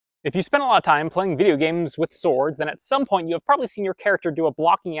If you spend a lot of time playing video games with swords, then at some point you have probably seen your character do a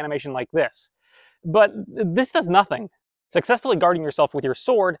blocking animation like this. But this does nothing. Successfully guarding yourself with your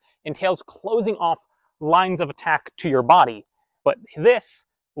sword entails closing off lines of attack to your body, but this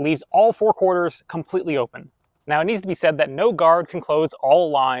leaves all four quarters completely open. Now, it needs to be said that no guard can close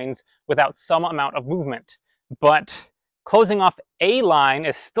all lines without some amount of movement, but closing off a line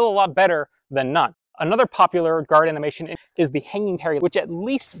is still a lot better than none. Another popular guard animation is the hanging parry, which at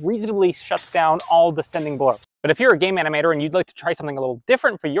least reasonably shuts down all descending blows. But if you're a game animator and you'd like to try something a little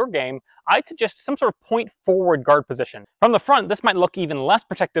different for your game, I'd suggest some sort of point forward guard position. From the front, this might look even less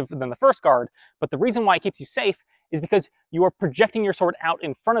protective than the first guard, but the reason why it keeps you safe is because you are projecting your sword out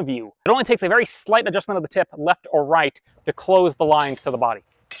in front of you. It only takes a very slight adjustment of the tip, left or right, to close the lines to the body.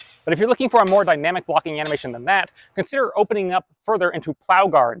 But if you're looking for a more dynamic blocking animation than that, consider opening up further into plow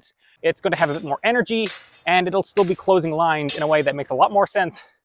guards. It's going to have a bit more energy, and it'll still be closing lines in a way that makes a lot more sense